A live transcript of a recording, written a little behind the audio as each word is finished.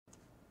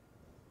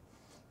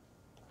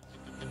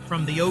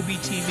from the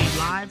OBTV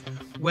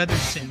Live Weather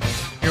Center.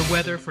 Your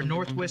weather for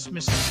Northwest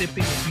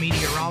Mississippi with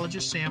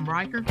meteorologist Sam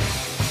Reichert.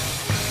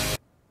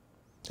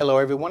 Hello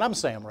everyone, I'm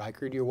Sam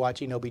Reichert. You're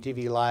watching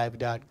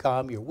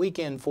OBTVLive.com. Your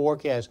weekend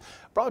forecast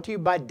brought to you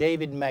by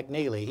David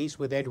McNeely. He's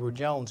with Edward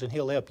Jones and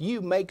he'll help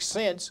you make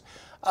sense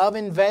of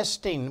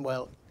investing.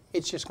 Well,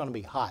 it's just going to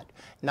be hot.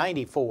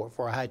 94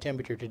 for a high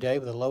temperature today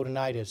with a low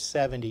tonight of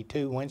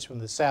 72. Winds from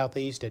the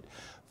southeast at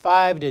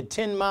 5 to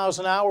 10 miles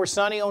an hour.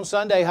 Sunny on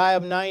Sunday, high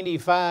of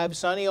 95.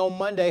 Sunny on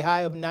Monday,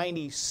 high of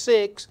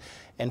 96.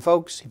 And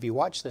folks, if you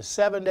watch the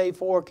 7-day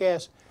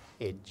forecast,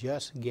 it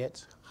just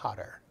gets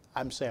hotter.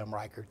 I'm Sam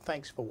Reichert.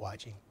 Thanks for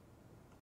watching.